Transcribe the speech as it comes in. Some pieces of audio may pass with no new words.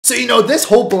So, you know, this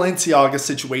whole Balenciaga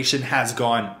situation has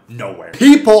gone nowhere.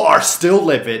 People are still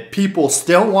livid. People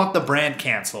still want the brand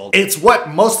canceled. It's what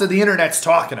most of the internet's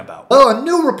talking about. Well, a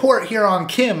new report here on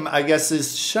Kim, I guess,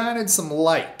 is shining some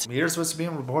light. Here's what's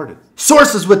being reported.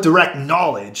 Sources with direct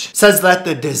knowledge says that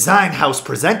the design house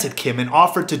presented Kim and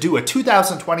offered to do a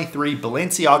 2023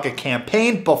 Balenciaga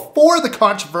campaign before the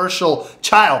controversial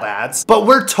child ads. But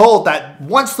we're told that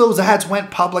once those ads went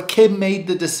public, Kim made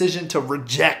the decision to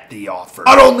reject the offer.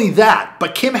 Not only that,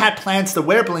 but Kim had plans to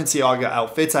wear Balenciaga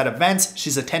outfits at events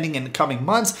she's attending in the coming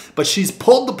months, but she's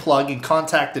pulled the plug and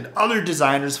contacted other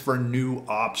designers for new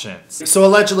options. So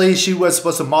allegedly she was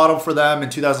supposed to model for them in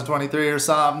 2023 or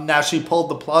something. Now she pulled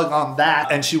the plug on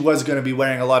that, and she was going to be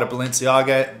wearing a lot of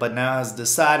Balenciaga, but now has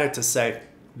decided to say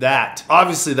that.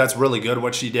 Obviously that's really good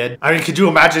what she did. I mean, could you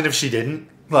imagine if she didn't?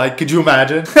 Like, could you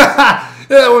imagine?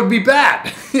 That would be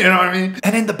bad. You know what I mean?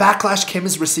 And in the backlash Kim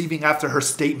is receiving after her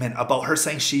statement about her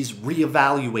saying she's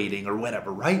reevaluating or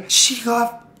whatever, right? She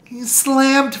got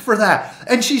slammed for that.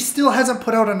 And she still hasn't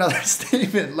put out another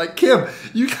statement. Like, Kim,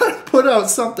 you gotta put out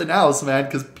something else, man,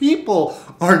 because people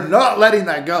are not letting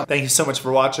that go. Thank you so much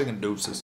for watching, and deuces.